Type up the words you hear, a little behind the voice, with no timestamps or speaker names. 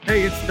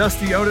Hey, it's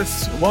Dusty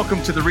Otis.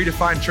 Welcome to the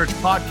Redefined Church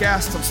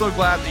podcast. I'm so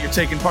glad that you're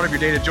taking part of your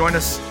day to join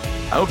us.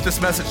 I hope this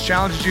message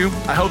challenges you.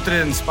 I hope that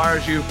it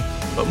inspires you.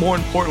 But more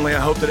importantly, I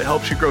hope that it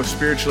helps you grow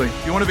spiritually.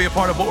 If you want to be a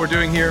part of what we're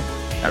doing here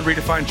at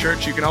Redefined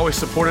Church, you can always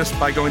support us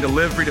by going to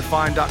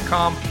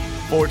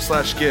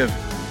liveredefined.com/give.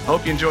 I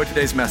hope you enjoyed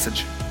today's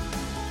message.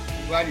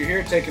 I'm glad you're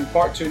here taking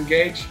part to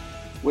engage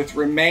with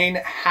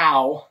Remain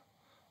How,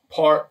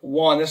 part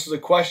 1. This is a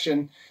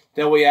question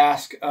that we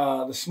asked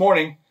this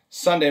morning,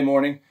 Sunday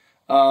morning,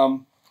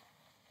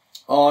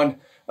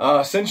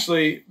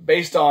 essentially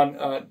based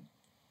on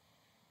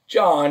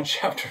John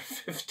chapter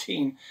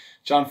 15,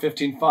 John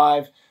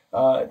 15:5.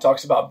 It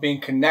talks about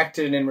being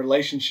connected and in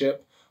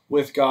relationship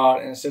with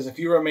God. And it says, if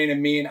you remain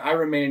in me and I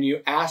remain in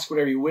you, ask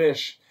whatever you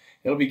wish.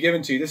 It'll be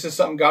given to you. This is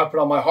something God put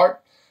on my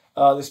heart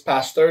this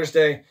past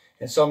Thursday.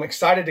 And so I'm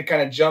excited to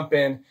kind of jump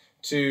in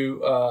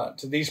to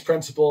these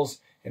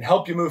principles and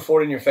help you move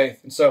forward in your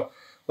faith. And so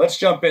let's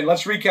jump in.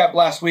 Let's recap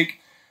last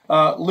week.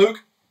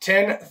 Luke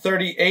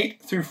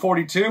 10:38 through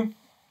 42.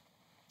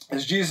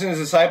 As Jesus and his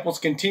disciples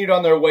continued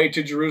on their way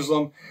to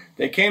Jerusalem,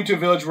 they came to a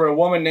village where a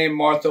woman named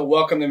Martha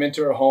welcomed them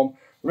into her home.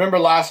 Remember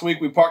last week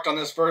we parked on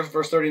this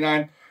verse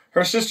 39.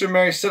 Her sister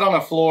Mary sat on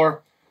the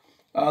floor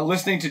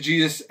listening to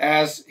Jesus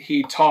as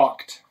he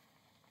talked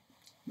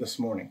this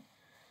morning.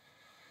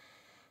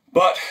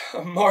 But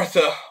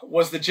Martha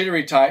was the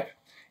jittery type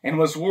and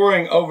was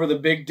worrying over the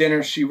big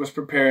dinner she was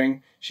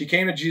preparing. She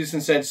came to Jesus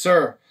and said,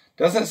 "Sir,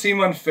 doesn't it seem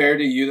unfair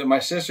to you that my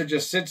sister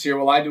just sits here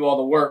while I do all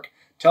the work?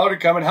 Tell her to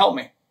come and help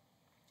me."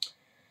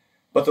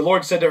 But the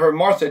Lord said to her,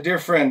 "Martha, dear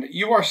friend,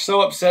 you are so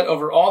upset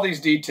over all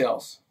these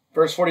details."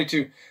 Verse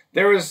 42,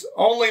 there is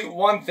only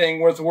one thing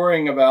worth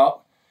worrying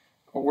about,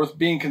 or worth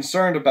being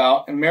concerned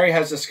about, and Mary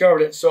has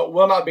discovered it, so it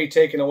will not be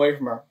taken away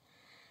from her.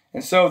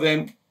 And so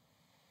then,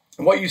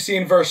 what you see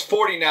in verse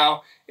 40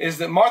 now is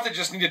that Martha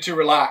just needed to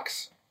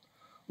relax.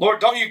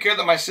 Lord, don't you care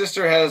that my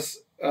sister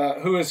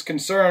who is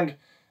concerned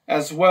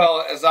as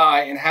well as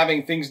I in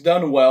having things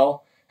done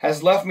well,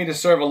 has left me to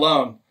serve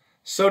alone?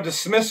 So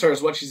dismiss her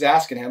is what she's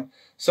asking him.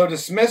 So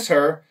dismiss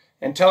her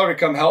and tell her to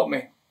come help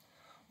me.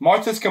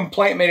 Martha's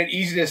complaint made it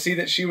easy to see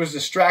that she was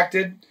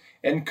distracted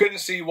and couldn't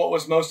see what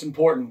was most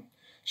important.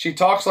 She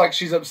talks like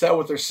she's upset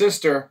with her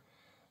sister.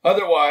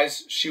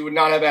 Otherwise, she would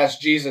not have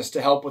asked Jesus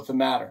to help with the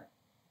matter.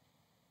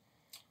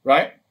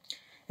 Right?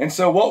 And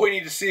so what we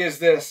need to see is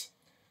this.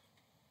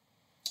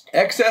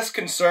 Excess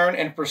concern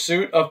and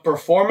pursuit of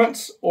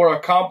performance or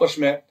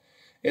accomplishment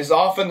is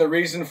often the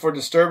reason for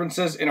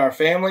disturbances in our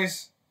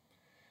families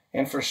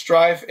and for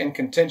strife and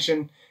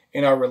contention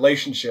in our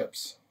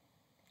relationships.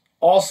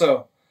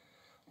 Also,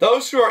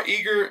 those who are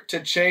eager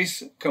to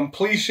chase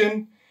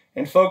completion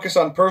and focus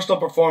on personal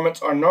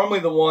performance are normally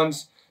the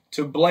ones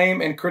to blame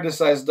and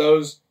criticize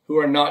those who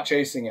are not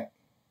chasing it.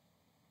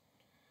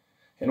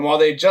 And while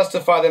they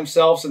justify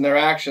themselves in their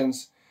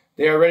actions,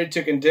 they are ready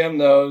to condemn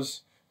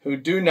those who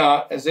do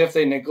not, as if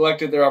they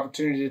neglected their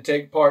opportunity to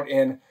take part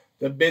in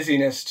the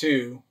busyness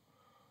too.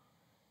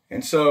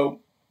 And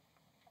so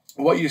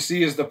what you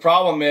see is the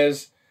problem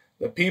is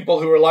the people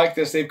who are like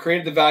this, they've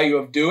created the value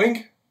of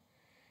doing.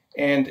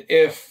 And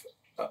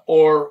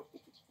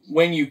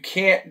when you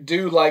can't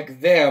do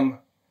like them,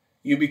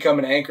 you become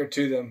an anchor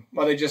to them.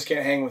 Well, they just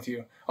can't hang with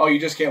you. Oh, you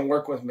just can't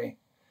work with me.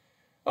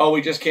 Oh,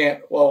 we just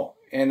can't. Well,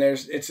 and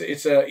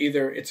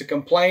either it's a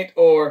complaint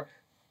or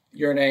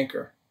you're an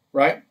anchor,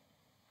 right?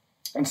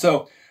 And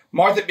so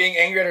Martha, being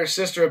angry at her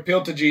sister,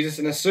 appealed to Jesus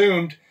and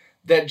assumed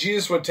that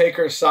Jesus would take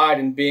her side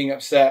in being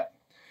upset.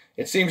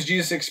 It seems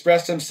Jesus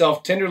expressed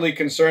himself tenderly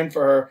concerned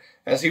for her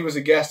as he was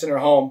a guest in her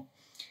home.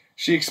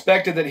 She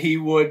expected that he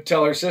would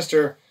tell her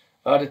sister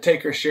to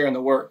take her share in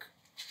the work,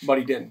 but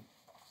he didn't.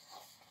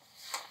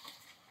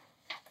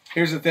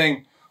 Here's the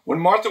thing. When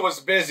Martha was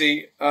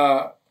busy,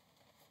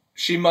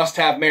 she must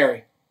have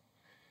Mary.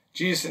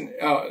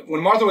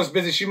 When Martha was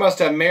busy, she must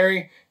have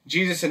Mary.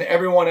 Jesus and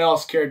everyone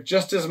else cared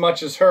just as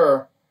much as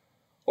her,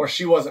 or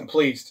she wasn't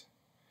pleased.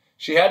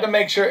 She had to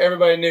make sure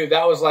everybody knew.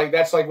 That's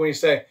like when you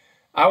say,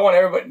 I want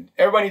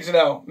everybody needs to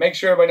know, make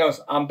sure everybody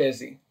knows I'm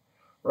busy,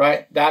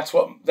 right? That's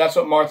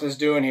what Martha's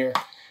doing here.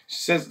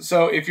 She says,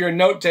 so if you're a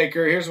note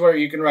taker, here's where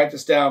you can write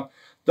this down.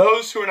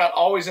 Those who are not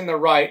always in the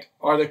right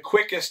are the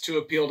quickest to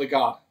appeal to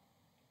God.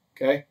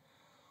 Okay?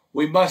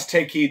 We must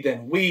take heed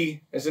then.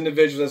 We, as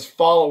individuals, as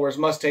followers,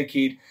 must take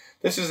heed.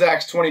 This is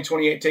Acts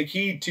 20:28. Take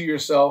heed to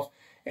yourself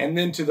and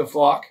then to the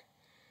flock.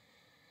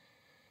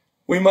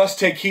 We must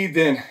take heed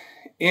then,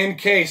 in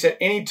case at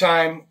any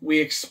time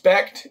we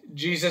expect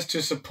Jesus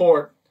to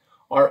support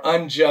our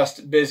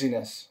unjust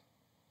busyness.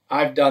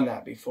 I've done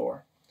that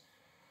before.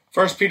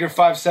 1 Peter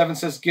 5:7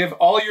 says, give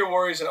all your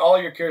worries and all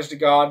your cares to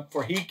God,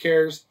 for he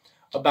cares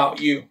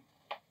about you.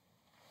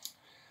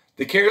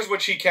 The cares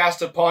which he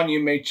cast upon you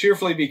may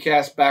cheerfully be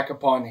cast back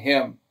upon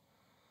him,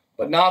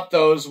 but not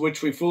those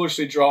which we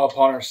foolishly draw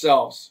upon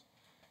ourselves.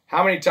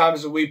 How many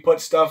times do we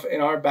put stuff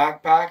in our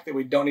backpack that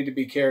we don't need to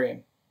be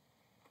carrying?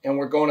 And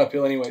we're going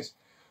uphill anyways.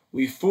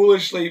 We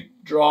foolishly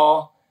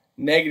draw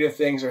negative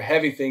things or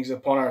heavy things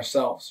upon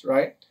ourselves,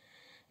 right?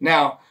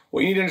 Now,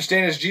 what you need to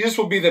understand is Jesus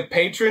will be the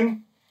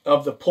patron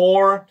of the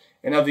poor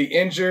and of the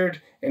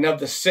injured and of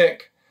the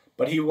sick,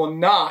 but he will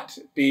not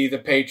be the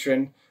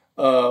patron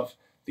of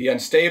the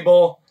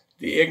unstable,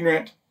 the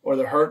ignorant, or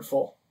the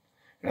hurtful.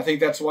 And I think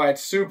that's why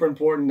it's super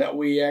important that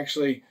we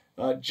actually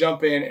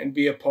jump in and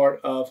be a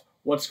part of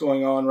what's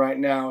going on right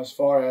now as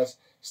far as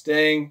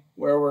staying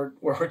where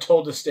we're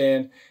told to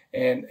stand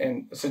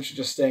and essentially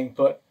just staying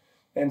put.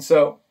 And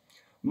so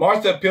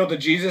Martha appealed to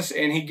Jesus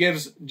and he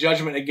gives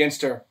judgment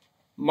against her.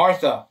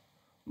 Martha,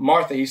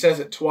 Martha, he says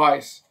it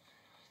twice.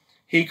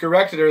 He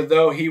corrected her,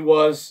 though he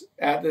was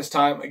at this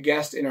time a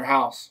guest in her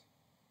house.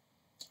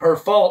 Her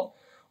fault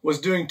was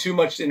doing too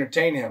much to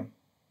entertain him.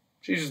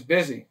 She's just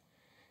busy.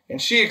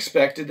 And she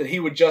expected that he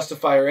would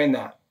justify her in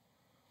that.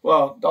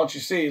 Well, don't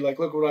you see, like,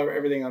 look what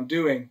everything I'm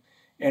doing.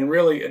 And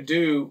really, a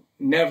do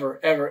never,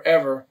 ever,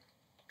 ever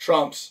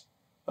trumps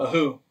a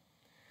who.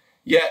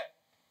 Yet,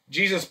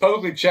 Jesus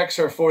publicly checks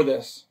her for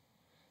this.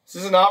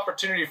 This is an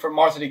opportunity for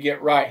Martha to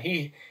get right.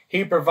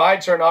 He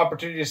provides her an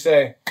opportunity to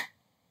say,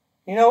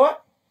 you know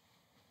what?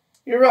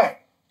 You're right.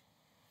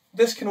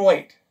 This can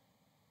wait.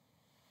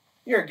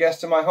 You're a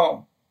guest in my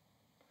home.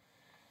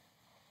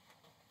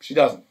 She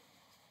doesn't.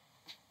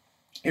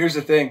 Here's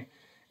the thing.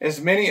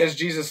 As many as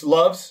Jesus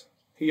loves,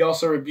 he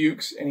also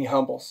rebukes and he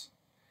humbles.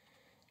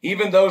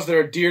 Even those that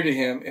are dear to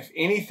him, if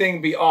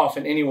anything be off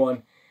in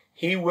anyone,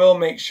 he will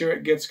make sure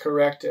it gets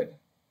corrected.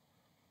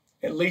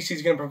 At least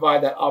he's going to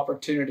provide that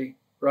opportunity,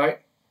 right?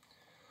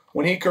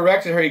 When he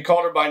corrected her, he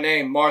called her by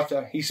name,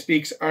 Martha. He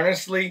speaks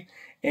earnestly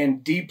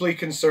and deeply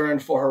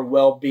concerned for her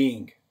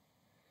well-being.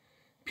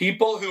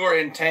 People who are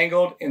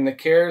entangled in the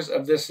cares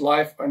of this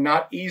life are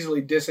not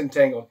easily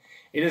disentangled.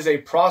 It is a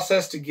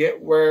process to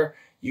get where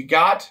you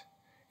got,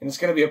 and it's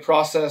going to be a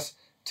process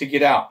to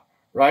get out,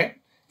 right?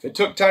 If it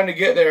took time to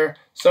get there,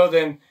 so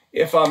then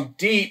if I'm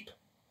deep,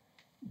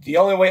 the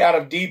only way out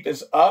of deep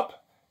is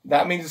up.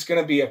 That means it's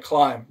going to be a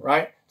climb,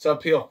 right? It's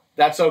uphill.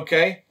 That's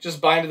okay.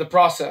 Just buy into the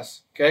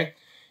process, okay?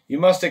 You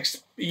must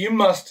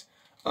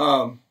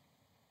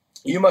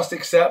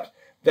accept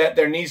that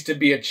there needs to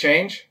be a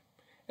change,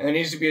 and there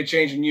needs to be a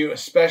change in you,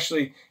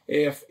 especially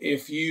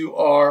if you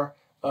are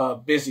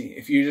busy,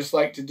 if you just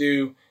like to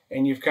do,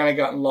 and you've kind of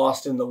gotten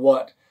lost in the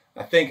what.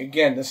 I think,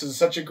 again, this is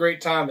such a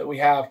great time that we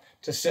have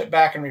to sit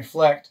back and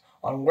reflect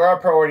on where our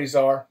priorities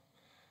are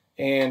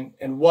and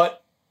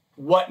what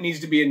needs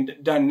to be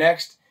done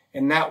next,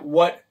 and that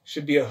what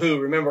should be a who.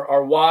 Remember,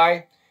 our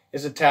why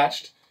is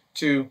attached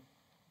to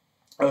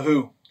a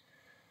who.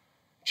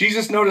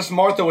 Jesus noticed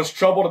Martha was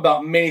troubled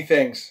about many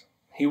things.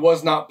 He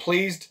was not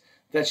pleased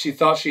that she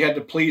thought she had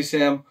to please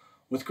him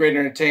with great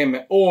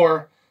entertainment,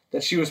 or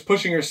that she was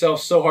pushing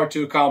herself so hard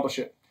to accomplish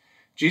it.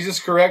 Jesus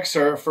corrects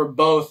her for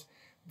both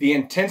the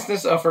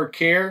intenseness of her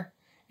care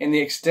and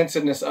the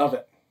extensiveness of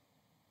it.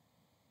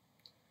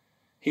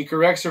 He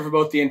corrects her for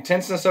both the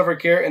intenseness of her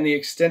care and the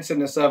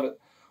extensiveness of it,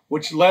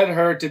 which led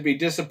her to be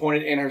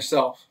disappointed in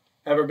herself.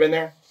 Ever been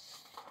there?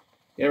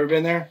 You ever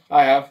been there?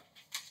 I have.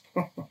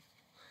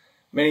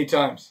 Many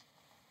times,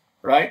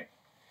 right?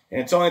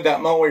 And it's only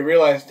that moment where you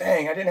realize,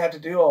 dang, I didn't have to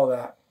do all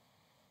that.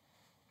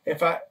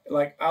 If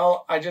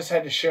I just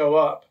had to show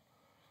up.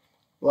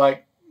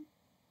 Like,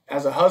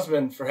 as a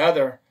husband for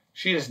Heather,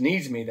 she just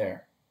needs me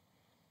there.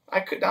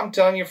 I'm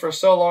telling you, for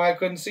so long, I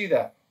couldn't see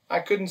that. I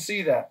couldn't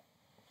see that.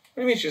 What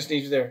do you mean she just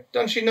needs you there?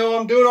 Doesn't she know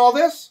I'm doing all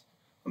this?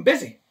 I'm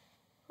busy.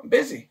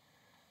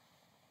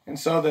 And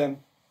so then,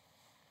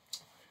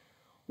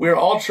 we are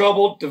all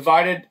troubled,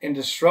 divided, and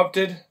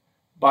disrupted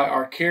by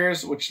our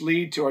cares, which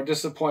lead to our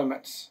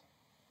disappointments.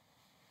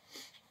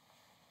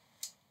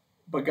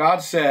 But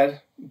God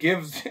said,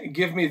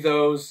 give me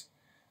those.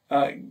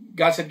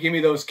 God said, give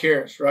me those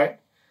cares, right?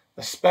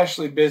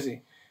 Especially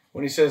busy.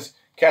 When he says,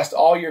 cast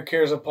all your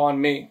cares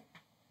upon me,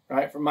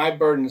 right? For my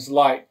burden is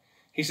light.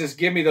 He says,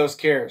 give me those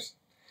cares.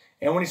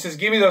 And when he says,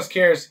 give me those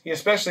cares, he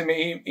especially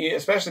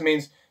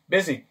means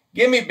busy.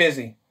 Give me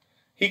busy.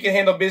 He can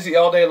handle busy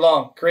all day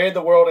long. Created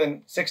the world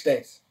in 6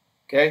 days.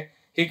 Okay?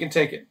 He can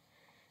take it.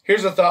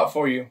 Here's a thought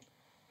for you.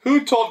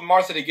 Who told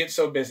Martha to get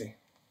so busy?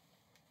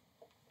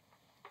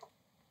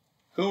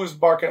 Who was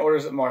barking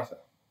orders at Martha?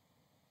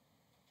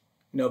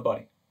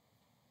 Nobody.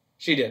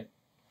 She did.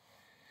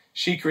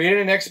 She created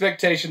an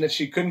expectation that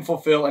she couldn't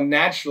fulfill and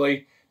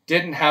naturally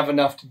didn't have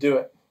enough to do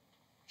it.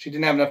 She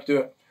didn't have enough to do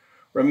it.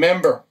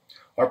 Remember,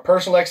 our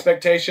personal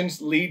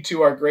expectations lead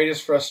to our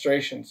greatest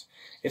frustrations.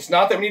 It's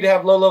not that we need to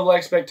have low-level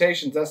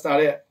expectations. That's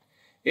not it.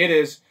 It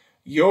is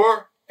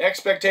your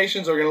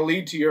expectations are going to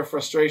lead to your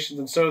frustrations.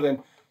 And so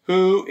then,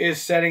 who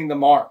is setting the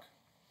mark?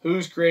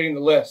 Who's creating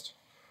the list?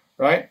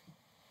 Right?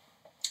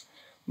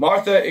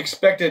 Martha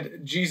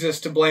expected Jesus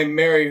to blame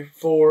Mary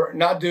for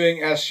not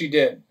doing as she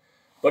did,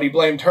 but he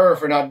blamed her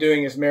for not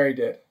doing as Mary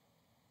did.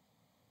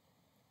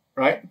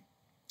 Right?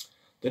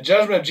 The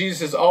judgment of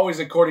Jesus is always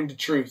according to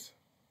truth.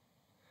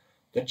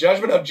 The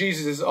judgment of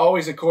Jesus is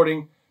always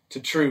according to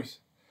truth.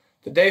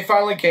 The day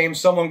finally came,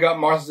 someone got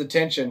Martha's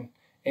attention,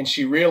 and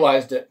she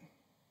realized it.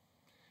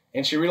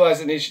 And she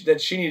realized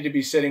that she needed to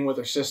be sitting with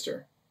her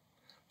sister.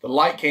 The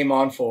light came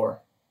on for her.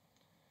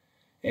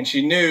 And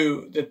she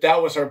knew that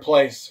that was her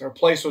place. Her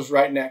place was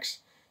right next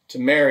to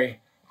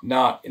Mary,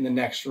 not in the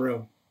next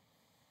room.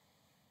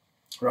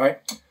 Right?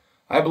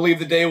 I believe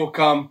the day will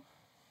come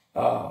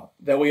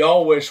that we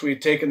all wish we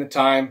had taken the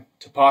time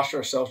to posture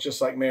ourselves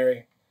just like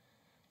Mary.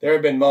 There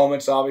have been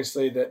moments,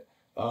 obviously, that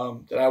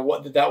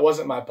that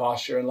wasn't my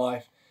posture in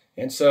life.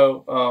 And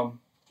so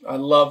I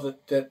love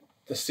that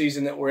the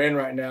season that we're in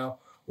right now,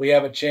 we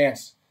have a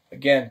chance.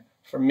 Again,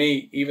 for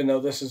me, even though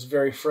this is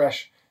very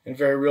fresh and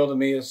very real to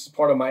me, as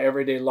part of my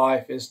everyday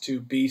life, is to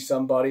be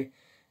somebody,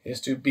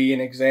 is to be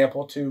an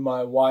example to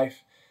my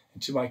wife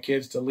and to my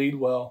kids, to lead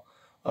well.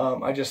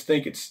 I just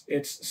think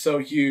it's so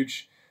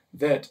huge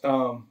that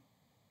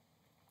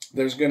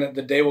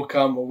the day will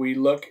come where we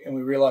look and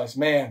we realize,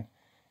 man,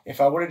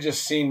 if I would have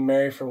just seen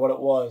Mary for what it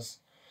was.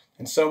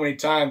 And so many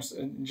times,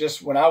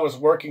 just when I was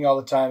working all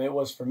the time, it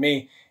was for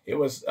me, it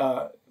was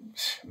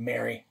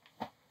Mary.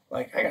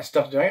 Like, I got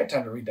stuff to do. I got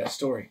time to read that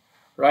story,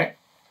 right?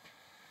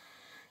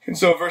 And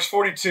so verse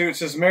 42, it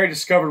says, Mary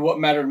discovered what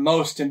mattered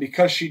most, and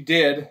because she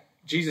did,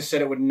 Jesus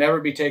said it would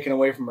never be taken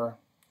away from her.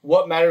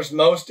 What matters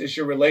most is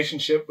your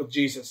relationship with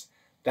Jesus.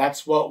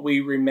 That's what we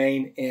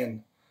remain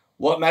in.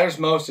 What matters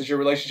most is your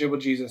relationship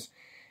with Jesus.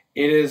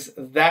 It is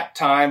that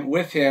time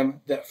with him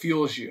that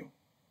fuels you.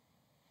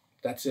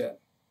 That's it.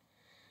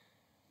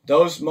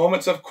 Those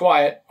moments of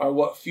quiet are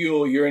what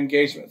fuel your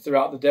engagement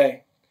throughout the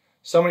day.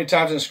 So many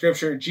times in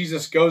Scripture,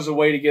 Jesus goes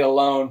away to get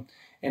alone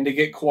and to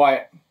get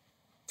quiet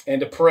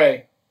and to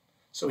pray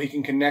so he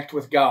can connect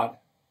with God.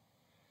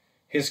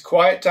 His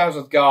quiet times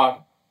with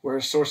God were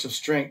his source of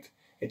strength.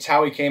 It's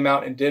how he came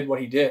out and did what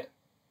he did,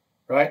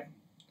 right?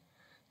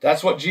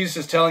 That's what Jesus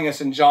is telling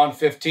us in John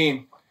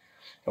 15.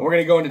 And we're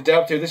going to go into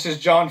depth here. This is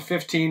John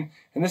 15,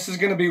 and this is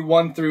going to be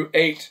 1 through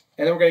 8.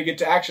 And then we're going to get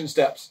to action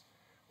steps,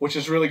 which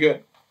is really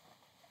good.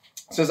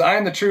 It says, I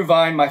am the true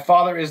vine. My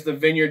Father is the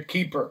vineyard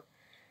keeper.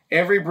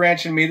 Every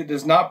branch in me that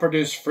does not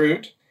produce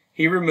fruit,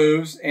 he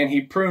removes, and he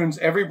prunes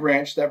every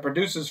branch that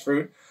produces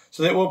fruit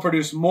so that it will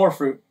produce more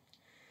fruit.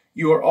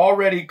 You are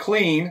already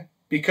clean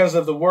because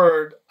of the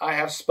word I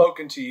have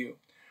spoken to you.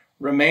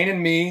 Remain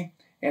in me,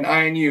 and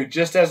I in you.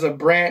 Just as a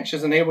branch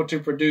is unable to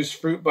produce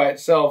fruit by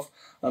itself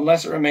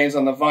unless it remains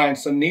on the vine,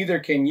 so neither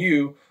can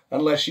you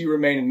unless you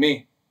remain in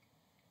me.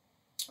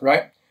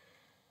 Right?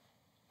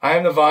 I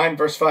am the vine,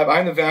 verse 5, I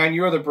am the vine,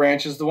 you are the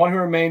branches. The one who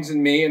remains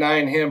in me and I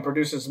in him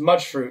produces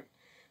much fruit,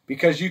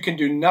 because you can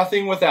do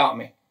nothing without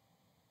me.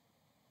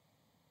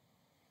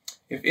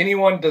 If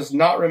anyone does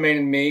not remain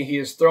in me, he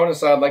is thrown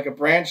aside like a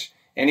branch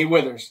and he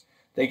withers.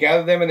 They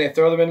gather them and they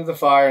throw them into the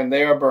fire and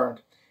they are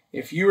burned.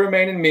 If you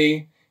remain in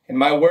me and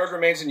my word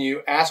remains in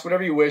you, ask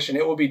whatever you wish and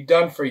it will be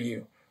done for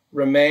you.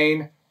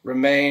 Remain,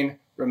 remain,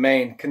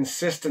 remain.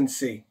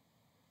 Consistency.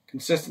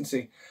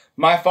 Consistency.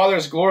 My Father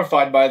is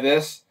glorified by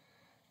this,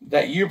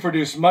 that you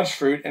produce much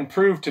fruit and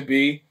prove to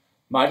be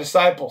my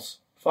disciples,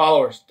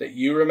 followers, that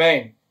you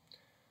remain.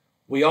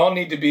 We all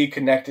need to be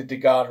connected to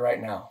God right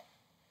now.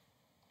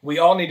 We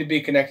all need to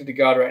be connected to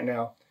God right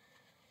now.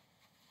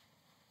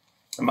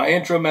 In my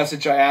intro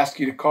message, I ask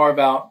you to carve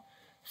out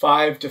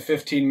 5 to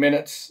 15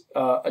 minutes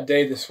a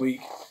day this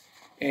week.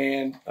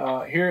 And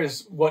here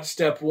is what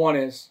step 1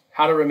 is,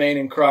 how to remain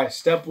in Christ.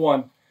 Step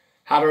 1,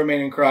 how to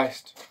remain in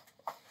Christ.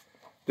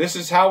 This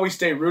is how we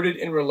stay rooted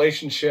in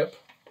relationship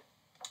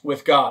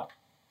with God,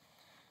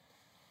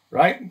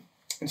 right?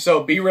 And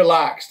so be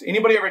relaxed.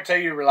 Anybody ever tell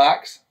you to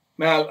relax?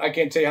 Man, I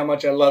can't tell you how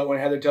much I love it when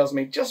Heather tells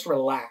me, just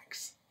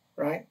relax,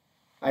 right?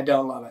 I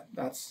don't love it.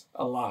 That's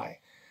a lie.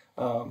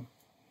 Not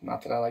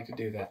that I like to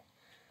do that.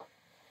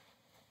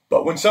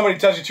 But when somebody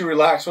tells you to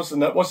relax, what's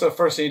the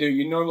first thing you do?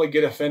 You normally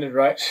get offended,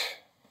 right?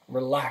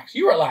 Relax.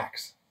 You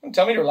relax. Don't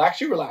tell me to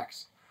relax. You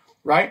relax,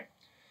 right?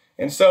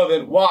 And so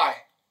then why?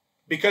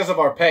 Because of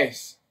our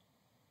pace.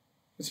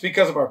 It's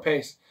because of our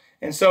pace.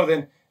 And so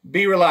then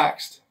be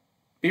relaxed.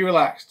 Be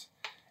relaxed.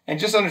 And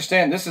just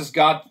understand this is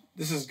God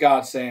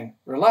saying,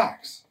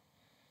 relax.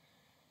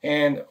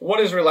 And what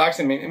does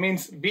relaxing mean? It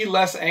means be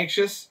less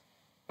anxious.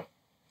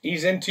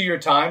 Ease into your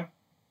time.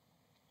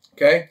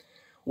 Okay?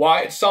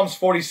 Why? It's Psalms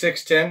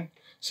 46:10. It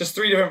says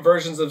 3 different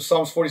versions of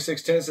Psalms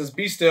 46:10. It says,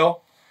 be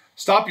still,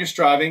 stop your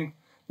striving,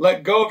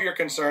 let go of your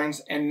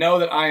concerns, and know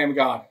that I am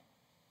God.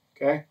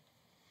 Okay?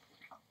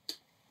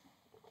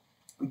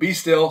 Be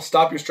still,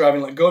 stop your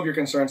striving, let go of your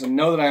concerns, and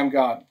know that I am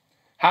God.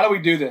 How do we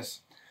do this?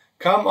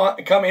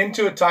 Come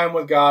into a time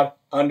with God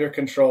under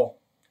control,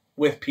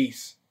 with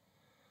peace.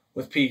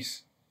 With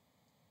peace.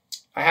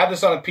 I have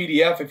this on a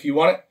PDF. If you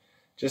want it,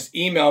 just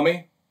email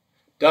me,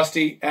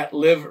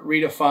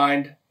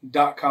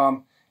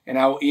 dusty@liveredefined.com, and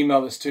I will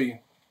email this to you.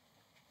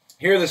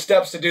 Here are the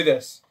steps to do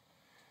this.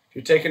 If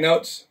you're taking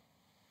notes,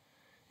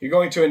 you're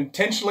going to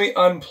intentionally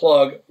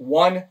unplug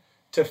 1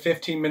 to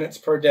 15 minutes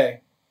per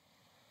day.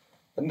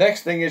 The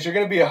next thing is you're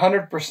going to be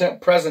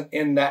 100% present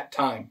in that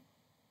time.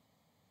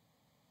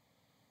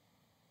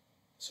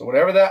 So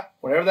whatever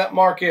that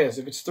mark is,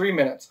 if it's 3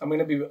 minutes, I'm going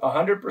to be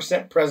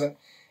 100% present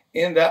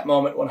in that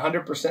moment,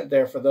 100%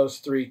 there for those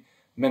 3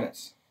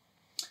 minutes.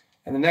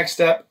 And the next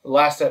step, the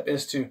last step,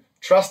 is to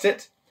trust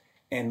it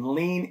and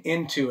lean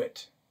into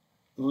it.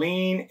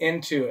 Lean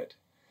into it.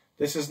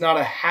 This is not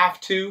a have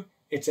to,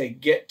 it's a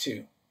get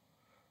to,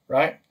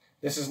 right?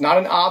 This is not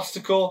an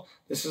obstacle.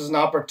 This is an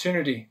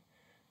opportunity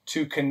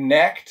to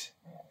connect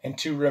and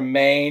to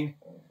remain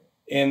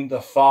in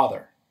the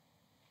Father.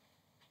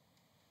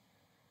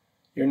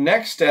 Your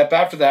next step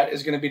after that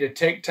is going to be to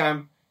take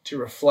time to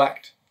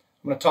reflect.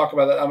 I'm going to talk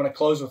about that. I'm going to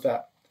close with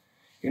that.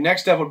 Your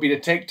next step would be to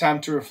take time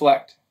to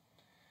reflect.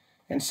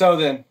 And so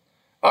then,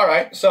 all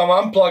right, so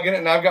I'm unplugging it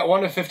and I've got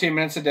 1 to 15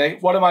 minutes a day.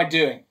 What am I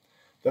doing?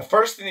 The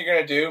first thing you're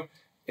going to do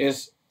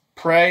is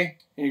pray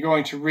and you're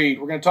going to read.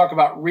 We're going to talk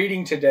about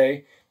reading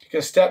today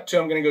because step 2,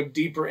 I'm going to go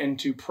deeper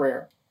into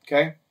prayer,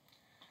 okay?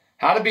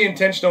 How to be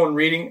intentional in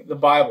reading the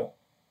Bible.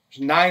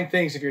 There's 9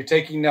 things if you're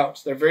taking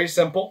notes. They're very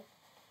simple.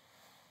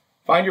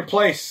 Find your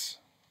place.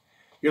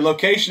 Your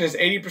location is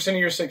 80% of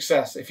your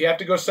success. If you have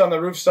to go sit on the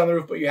roof,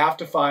 but you have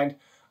to find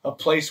a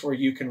place where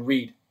you can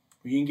read,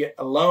 where you can get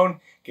alone,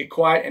 get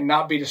quiet, and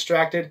not be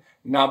distracted,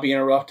 not be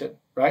interrupted,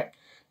 right?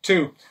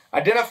 2,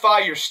 identify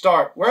your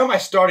start. Where am I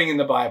starting in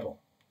the Bible?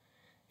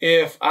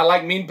 If I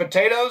like mean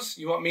potatoes,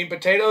 you want mean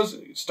potatoes,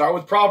 start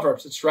with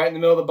Proverbs. It's right in the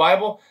middle of the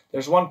Bible.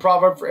 There's one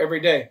proverb for every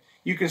day.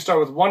 You can start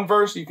with one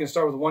verse, you can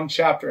start with one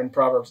chapter in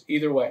Proverbs,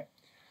 either way.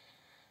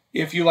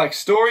 If you like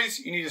stories,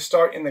 you need to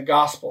start in the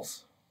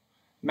Gospels.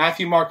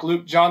 Matthew, Mark,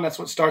 Luke, John, that's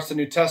what starts the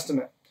New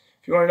Testament.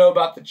 If you want to know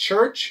about the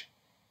church,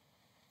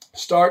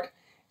 start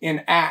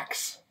in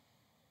Acts.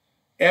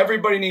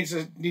 Everybody needs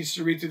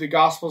to read through the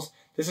Gospels.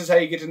 This is how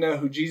you get to know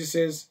who Jesus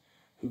is,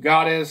 who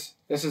God is.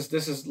 This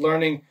is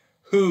learning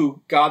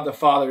who God the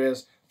Father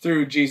is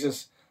through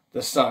Jesus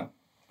the Son,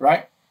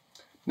 right?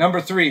 Number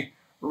 3,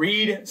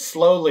 read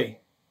slowly.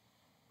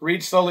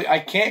 Read slowly. I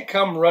can't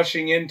come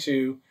rushing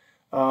into,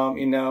 I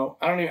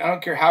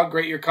don't care how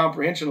great your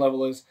comprehension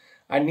level is.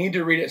 I need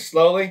to read it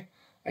slowly.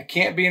 I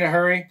can't be in a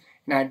hurry,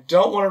 and I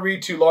don't want to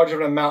read too large of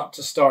an amount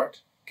to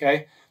start,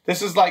 okay?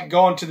 This is like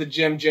going to the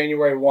gym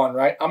January 1,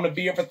 right? I'm going to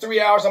be here for 3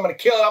 hours. I'm going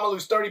to kill it. I'm going to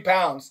lose 30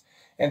 pounds.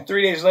 And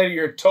 3 days later,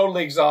 you're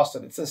totally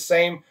exhausted. It's the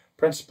same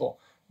principle.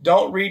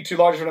 Don't read too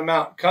large of an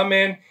amount. Come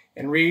in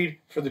and read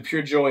for the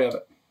pure joy of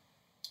it.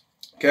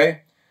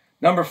 Okay?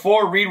 Number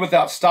 4, read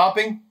without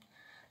stopping.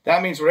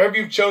 That means whatever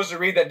you've chosen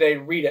to read that day,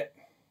 read it.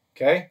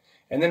 Okay?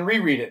 And then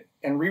reread it.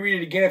 And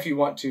reread it again if you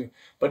want to.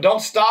 But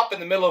don't stop in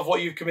the middle of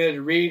what you've committed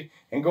to read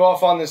and go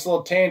off on this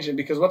little tangent,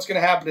 because what's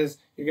going to happen is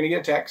you're going to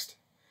get a text.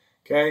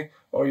 Okay?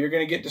 Or you're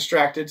going to get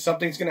distracted.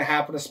 Something's going to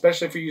happen,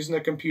 especially if you're using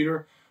a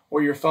computer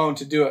or your phone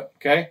to do it.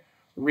 Okay?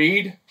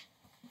 Read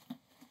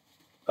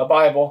a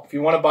Bible. If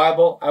you want a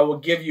Bible, I will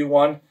give you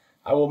one.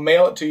 I will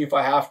mail it to you if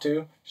I have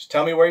to. Just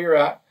tell me where you're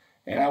at,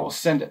 and I will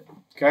send it.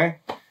 Okay?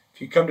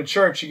 If you come to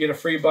church, you get a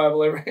free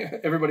Bible.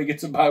 Everybody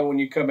gets a Bible when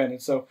you come in.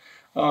 And so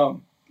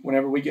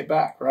whenever we get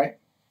back, right?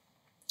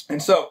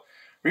 And so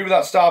read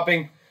without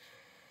stopping.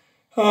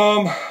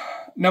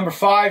 Number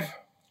 5,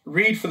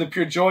 read for the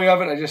pure joy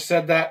of it. I just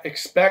said that.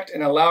 Expect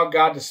and allow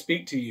God to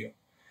speak to you.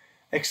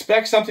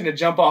 Expect something to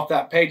jump off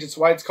that page. It's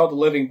why it's called the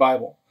Living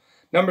Bible.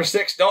 Number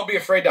 6, don't be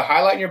afraid to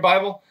highlight in your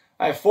Bible.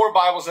 I have 4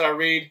 Bibles that I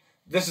read.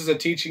 This is a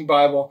teaching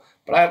Bible,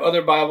 but I have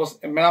other Bibles,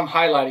 and I'm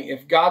highlighting.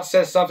 If God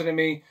says something to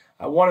me,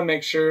 I want to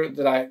make sure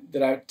that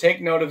I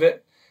take note of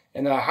it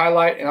and that I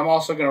highlight, and I'm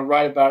also going to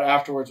write about it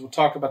afterwards. We'll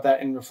talk about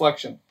that in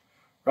reflection,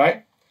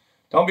 right?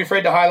 Don't be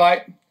afraid to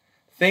highlight.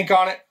 Think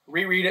on it,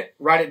 reread it,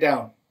 write it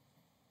down.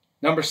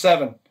 Number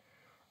 7,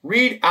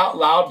 read out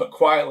loud but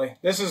quietly.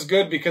 This is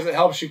good because it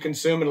helps you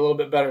consume it a little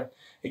bit better.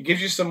 It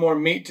gives you some more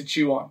meat to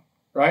chew on,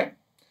 right?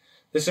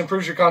 This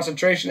improves your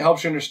concentration,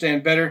 helps you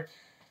understand better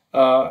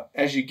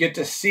as you get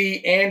to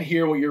see and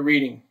hear what you're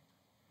reading.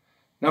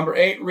 Number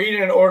 8, read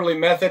in an orderly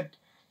method.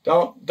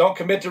 Don't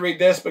commit to read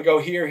this, but go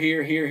here,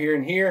 here, here, here,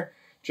 and here.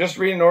 Just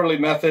read in an orderly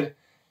method,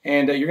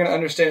 and you're going to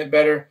understand it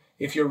better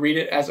if you read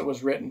it as it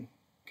was written.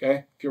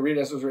 Okay? If you read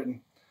it as it was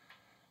written.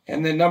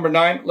 And then number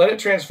 9, let it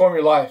transform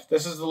your life.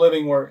 This is the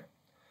living word.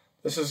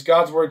 This is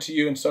God's word to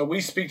you. And so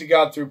we speak to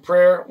God through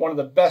prayer. One of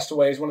the best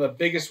ways, one of the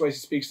biggest ways he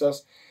speaks to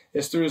us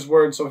is through his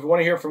word. So if you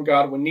want to hear from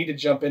God, we need to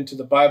jump into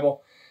the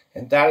Bible.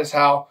 And that is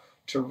how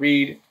to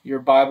read your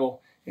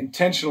Bible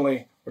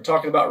intentionally. We're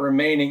talking about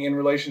remaining in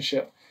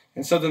relationship.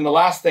 And so then the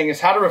last thing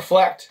is how to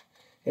reflect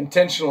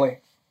intentionally.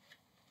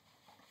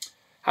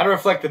 How to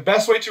reflect. The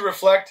best way to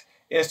reflect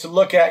is to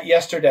look at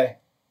yesterday.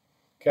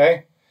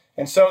 Okay?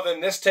 And so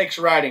then this takes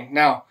writing.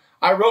 Now,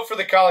 I wrote for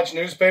the college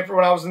newspaper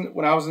when I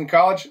was in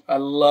college. I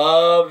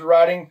loved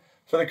writing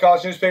for the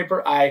college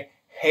newspaper. I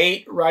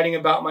hate writing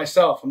about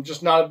myself. I'm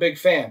just not a big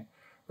fan,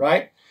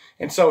 right?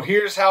 And so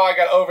here's how I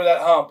got over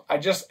that hump. I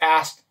just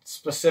asked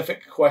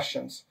specific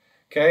questions,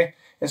 okay?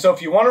 And so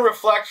if you want to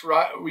reflect,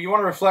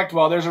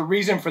 well, there's a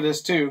reason for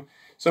this too.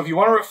 So if you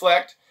want to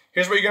reflect,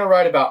 here's what you're going to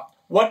write about.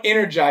 What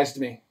energized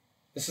me?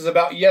 This is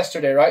about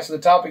yesterday, right? So the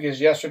topic is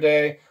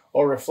yesterday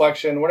or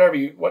reflection,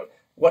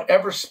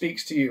 whatever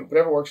speaks to you,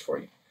 whatever works for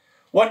you.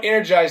 What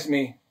energized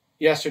me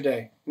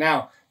yesterday?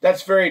 Now,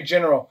 that's very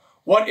general.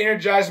 What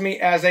energized me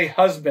as a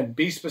husband?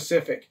 Be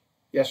specific.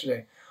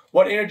 Yesterday.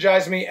 What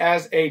energized me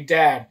as a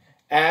dad,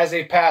 as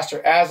a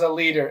pastor, as a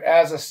leader,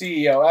 as a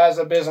CEO, as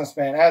a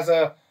businessman,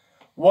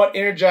 what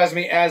energized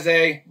me as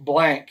a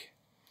blank.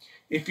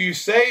 If you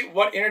say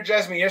what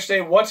energized me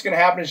yesterday, what's going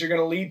to happen is you're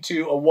going to lead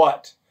to a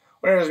what.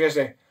 Whatever I was going to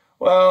say,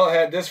 well, I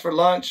had this for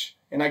lunch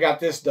and I got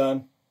this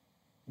done.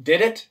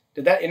 Did it?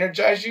 Did that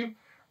energize you?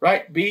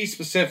 Right? Be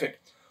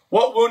specific.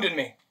 What wounded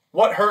me?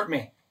 What hurt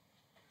me?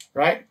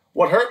 Right?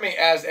 What hurt me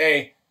as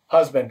a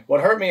husband?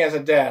 What hurt me as a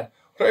dad?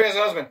 What hurt me as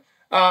a husband?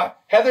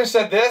 Heather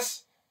said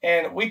this,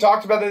 and we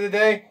talked about it the other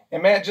day,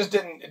 and man, it just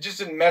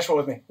didn't mesh well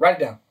with me. Write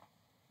it down.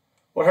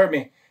 What hurt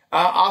me?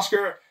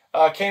 Oscar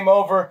came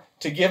over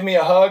to give me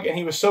a hug, and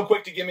he was so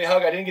quick to give me a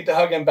hug, I didn't get to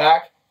hug him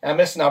back, and I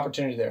missed an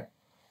opportunity there.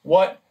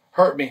 What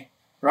hurt me?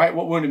 Right?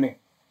 What wounded me?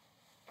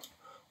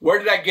 Where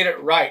did I get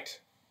it right?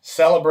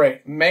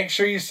 Celebrate. Make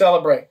sure you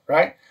celebrate,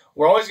 right?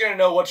 We're always going to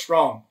know what's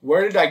wrong.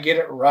 Where did I get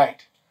it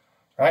right?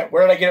 Right?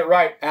 Where did I get it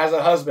right as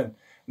a husband?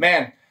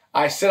 Man,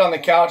 I sit on the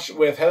couch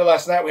with Heather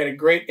last night. We had a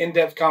great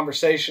in-depth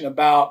conversation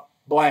about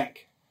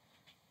blank.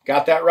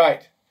 Got that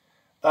right.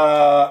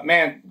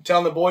 Man,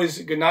 telling the boys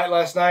good night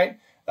last night.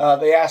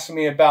 They asked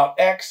me about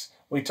X.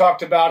 We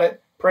talked about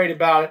it, prayed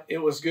about it. It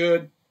was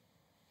good.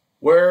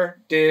 Where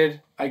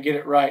did I get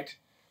it right?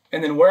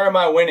 And then where am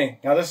I winning?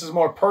 Now this is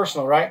more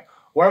personal, right?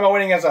 Where am I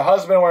winning as a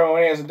husband? Where am I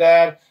winning as a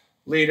dad,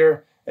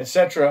 leader,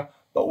 etc.?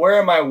 But where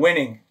am I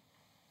winning?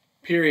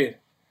 Period.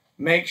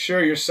 Make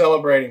sure you're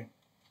celebrating.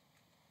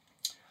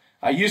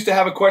 I used to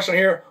have a question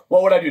here.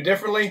 What would I do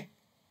differently?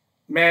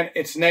 Man,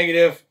 it's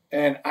negative,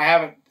 and I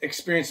haven't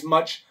experienced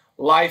much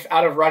life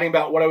out of writing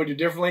about what I would do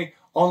differently.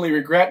 Only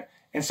regret,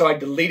 and so I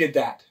deleted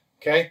that.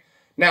 Okay?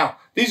 Now,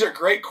 these are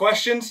great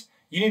questions.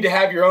 You need to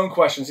have your own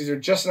questions. These are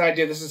just an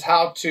idea. This is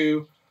how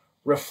to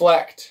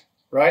reflect,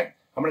 right?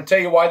 I'm going to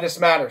tell you why this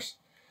matters.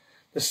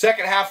 The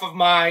second half of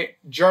my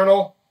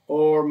journal,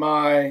 or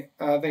I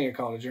think I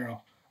call it a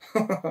journal,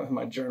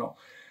 my journal,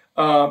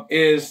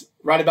 is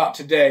right about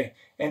today.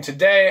 And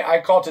today,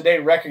 I call today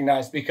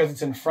recognized because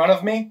it's in front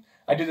of me.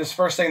 I do this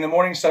first thing in the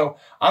morning, so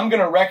I'm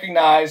going to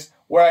recognize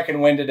where I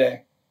can win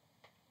today.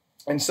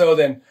 And so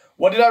then,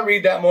 what did I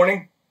read that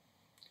morning?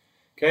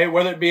 Okay,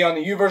 whether it be on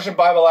the YouVersion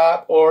Bible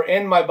app or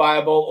in my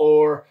Bible,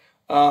 or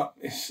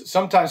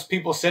sometimes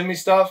people send me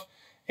stuff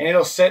and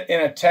it'll sit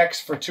in a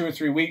text for 2 or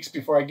 3 weeks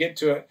before I get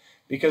to it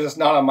because it's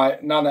not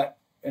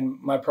in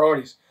my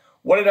priorities.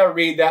 What did I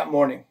read that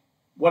morning?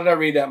 What did I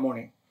read that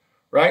morning?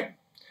 Right?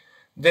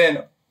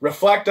 Then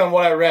reflect on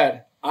what I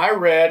read. I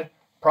read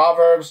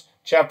Proverbs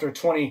chapter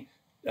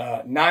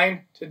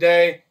 29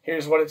 today.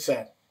 Here's what it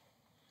said.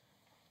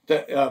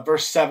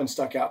 Verse 7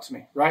 stuck out to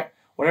me, right?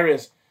 Whatever it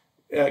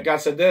is. God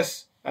said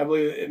this. I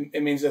believe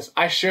it means this.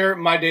 I share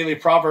my daily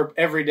proverb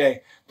every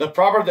day. The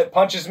proverb that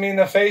punches me in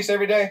the face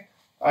every day,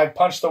 I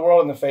punch the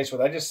world in the face with.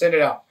 I just send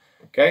it out.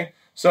 Okay?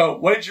 So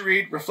what did you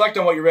read? Reflect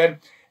on what you read.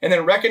 And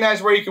then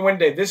recognize where you can win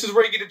today. This is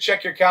where you get to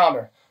check your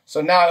calendar.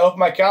 So now I open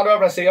my calendar up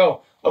and I say,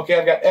 oh, okay,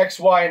 I've got X,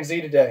 Y, and Z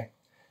today.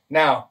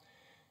 Now,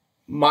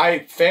 my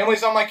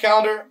family's on my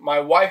calendar. My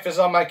wife is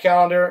on my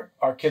calendar.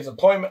 Our kids'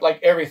 appointment, like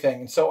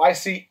everything. And so I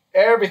see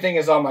everything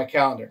is on my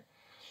calendar.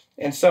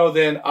 And so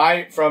then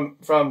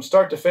from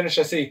start to finish,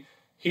 I see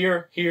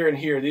here, here, and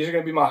here. These are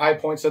going to be my high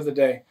points of the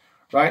day,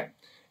 right?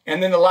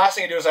 And then the last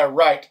thing I do is I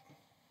write.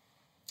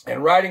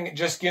 And writing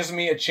just gives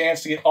me a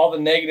chance to get all the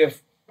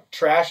negative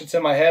trash that's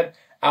in my head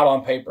out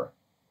on paper.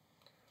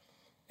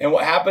 And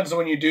what happens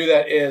when you do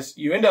that is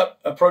you end up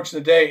approaching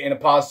the day in a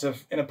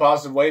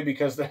positive way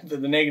because the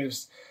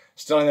negative's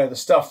still in there. The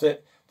stuff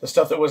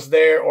that was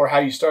there or how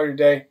you started your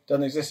day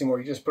doesn't exist anymore.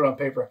 You just put it on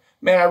paper.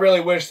 Man, I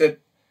really wish that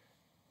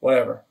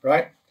whatever,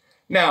 right?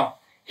 Now,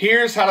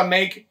 here's how to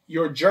make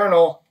your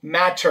journal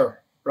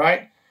matter,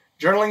 right?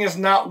 Journaling is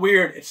not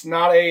weird. It's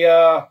not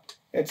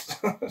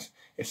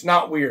it's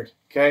not weird,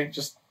 okay?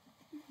 Just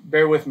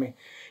bear with me.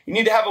 You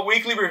need to have a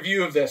weekly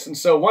review of this. And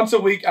so once a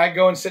week, I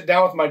go and sit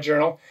down with my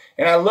journal,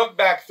 and I look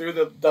back through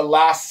the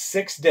last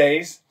 6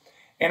 days,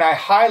 and I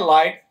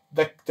highlight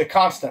the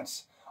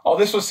constants. Oh,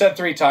 this was said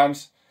 3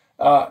 times.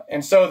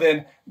 And so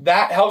then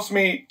that helps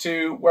me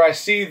to where I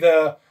see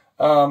the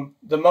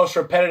most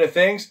repetitive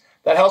things.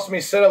 That helps me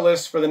set a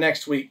list for the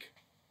next week,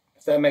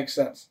 if that makes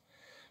sense.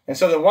 And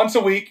so then once a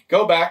week,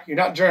 go back. You're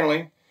not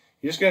journaling.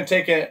 You're just going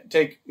to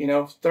take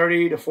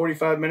 30 to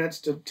 45 minutes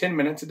to 10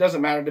 minutes. It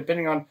doesn't matter,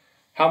 depending on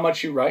how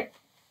much you write.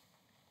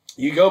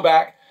 You go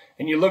back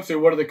and you look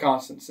through what are the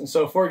constants. And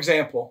so, for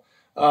example,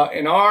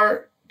 in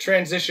our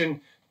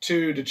transition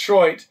to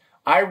Detroit,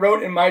 I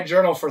wrote in my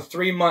journal for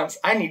 3 months,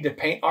 I need to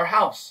paint our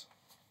house.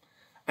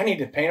 I need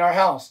to paint our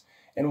house.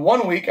 And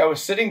one week I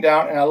was sitting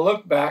down and I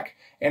looked back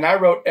and I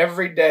wrote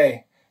every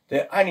day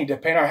that I need to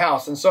paint our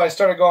house. And so I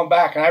started going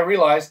back and I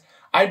realized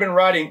I'd been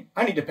writing,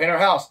 I need to paint our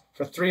house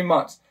for 3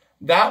 months.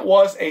 That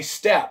was a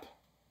step.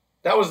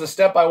 That was the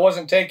step I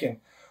wasn't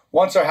taking.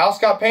 Once our house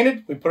got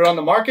painted, we put it on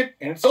the market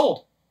and it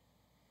sold,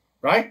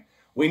 right?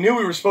 We knew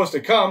we were supposed to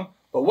come,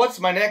 but what's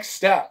my next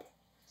step?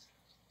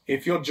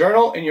 If you'll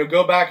journal and you'll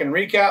go back and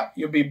recap,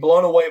 you'll be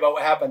blown away by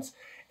what happens.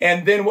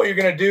 And then what you're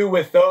going to do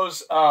with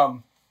those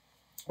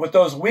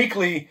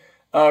weekly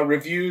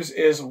reviews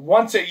is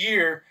once a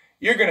year,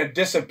 you're going to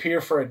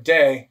disappear for a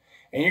day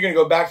and you're going to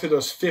go back through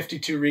those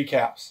 52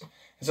 recaps.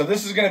 And so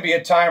this is going to be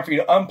a time for you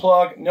to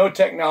unplug, no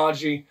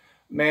technology,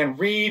 man,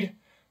 read,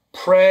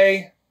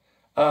 pray,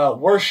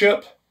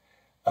 worship,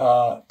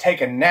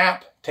 take a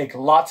nap, take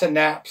lots of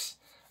naps,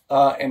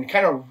 and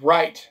kind of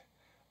write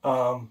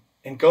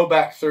and go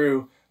back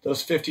through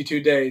those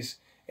 52 days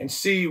and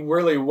see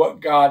really what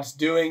God's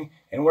doing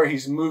and where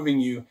he's moving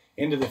you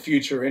into the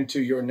future,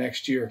 into your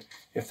next year,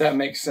 if that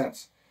makes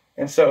sense.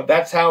 And so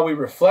that's how we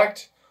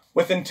reflect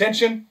with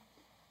intention.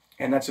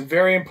 And that's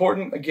very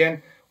important.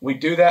 Again, we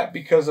do that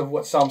because of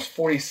what Psalms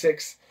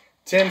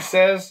 46:10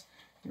 says.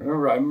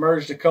 Remember, I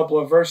merged a couple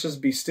of verses.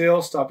 Be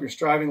still, stop your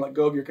striving, let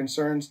go of your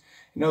concerns.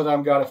 You know that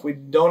I'm God. If we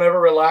don't ever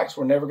relax,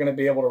 we're never going to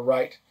be able to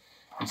write.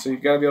 And so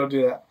you've got to be able to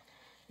do that.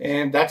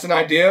 And that's an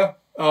idea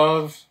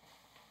of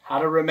how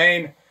to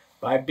remain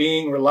by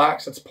being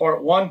relaxed. That's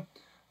part 1.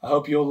 I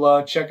hope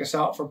you'll check us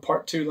out for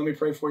part 2. Let me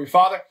pray for you.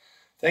 Father,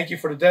 thank you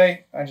for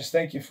today. I just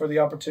thank you for the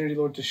opportunity,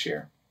 Lord, to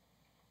share.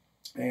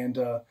 And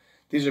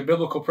these are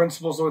biblical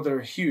principles, Lord, that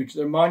are huge.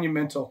 They're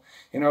monumental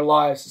in our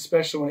lives,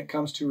 especially when it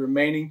comes to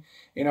remaining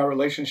in our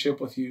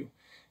relationship with you.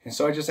 And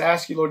so I just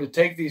ask you, Lord, to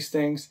take these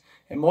things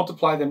and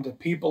multiply them to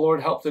people,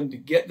 Lord. Help them to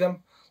get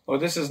them.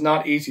 Lord, this is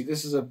not easy.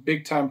 This is a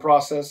big-time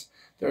process.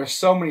 There are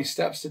so many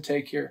steps to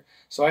take here.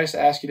 So I just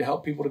ask you to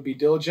help people to be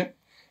diligent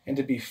and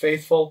to be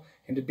faithful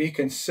and to be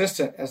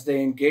consistent as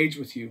they engage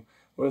with you,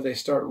 whether they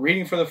start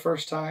reading for the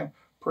first time,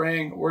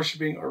 praying,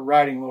 worshiping, or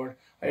writing, Lord.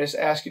 I just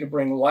ask you to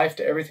bring life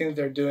to everything that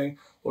they're doing.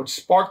 Lord,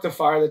 spark the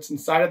fire that's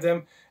inside of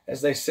them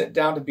as they sit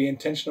down to be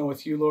intentional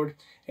with you, Lord,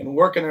 and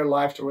work in their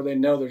life to where they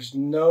know there's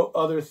no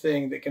other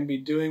thing that can be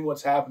doing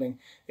what's happening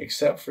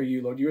except for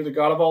you, Lord. You're the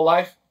God of all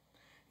life.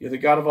 You're the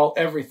God of all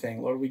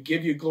everything. Lord, we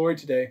give you glory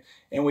today,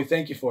 and we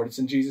thank you for it. It's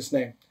in Jesus'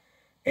 name.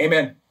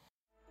 Amen.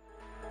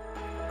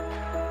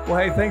 Well,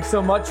 hey, thanks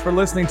so much for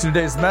listening to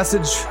today's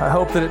message. I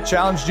hope that it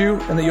challenged you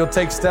and that you'll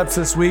take steps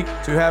this week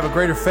to have a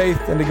greater faith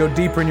and to go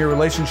deeper in your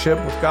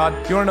relationship with God.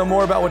 If you want to know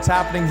more about what's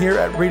happening here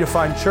at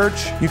Redefined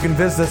Church, you can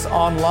visit us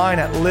online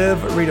at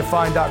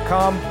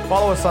liveredefined.com.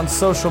 Follow us on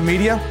social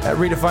media at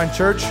Redefined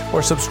Church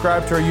or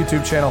subscribe to our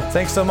YouTube channel.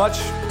 Thanks so much.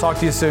 Talk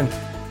to you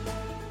soon.